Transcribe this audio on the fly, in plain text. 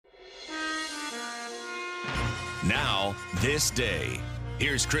Now, this day.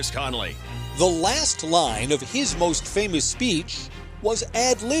 Here's Chris Conley. The last line of his most famous speech was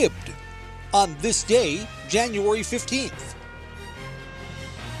ad-libbed on this day, January 15th.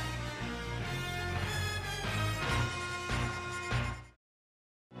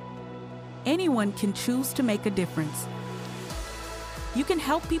 Anyone can choose to make a difference. You can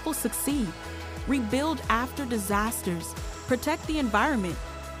help people succeed, rebuild after disasters, protect the environment,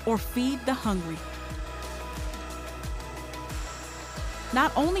 or feed the hungry.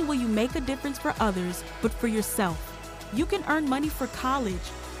 Not only will you make a difference for others, but for yourself. You can earn money for college,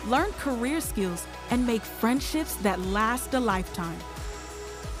 learn career skills, and make friendships that last a lifetime.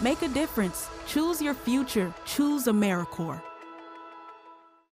 Make a difference. Choose your future. Choose AmeriCorps.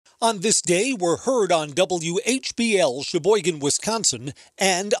 On this day, we're heard on WHBL, Sheboygan, Wisconsin,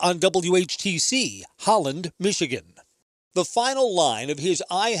 and on WHTC, Holland, Michigan. The final line of his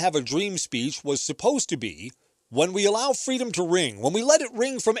I Have a Dream speech was supposed to be, when we allow freedom to ring, when we let it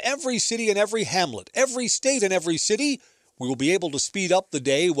ring from every city and every hamlet, every state and every city, we will be able to speed up the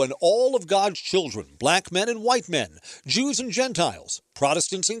day when all of God's children, black men and white men, Jews and Gentiles,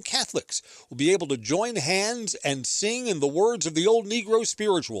 Protestants and Catholics, will be able to join hands and sing in the words of the old Negro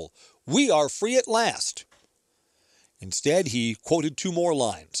spiritual, "We are free at last." Instead, he quoted two more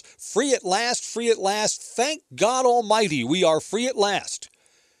lines, free at last, thank God Almighty, we are free at last."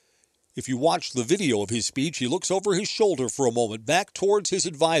 If you watch the video of his speech, he looks over his shoulder for a moment back towards his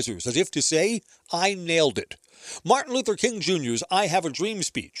advisors, as if to say, I nailed it. Martin Luther King Jr.'s I Have a Dream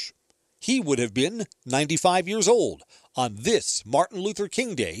speech. He would have been 95 years old on this Martin Luther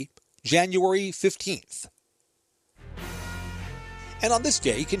King Day, January 15th. And on this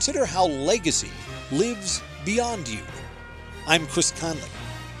day, consider how legacy lives beyond you. I'm Chris Conley.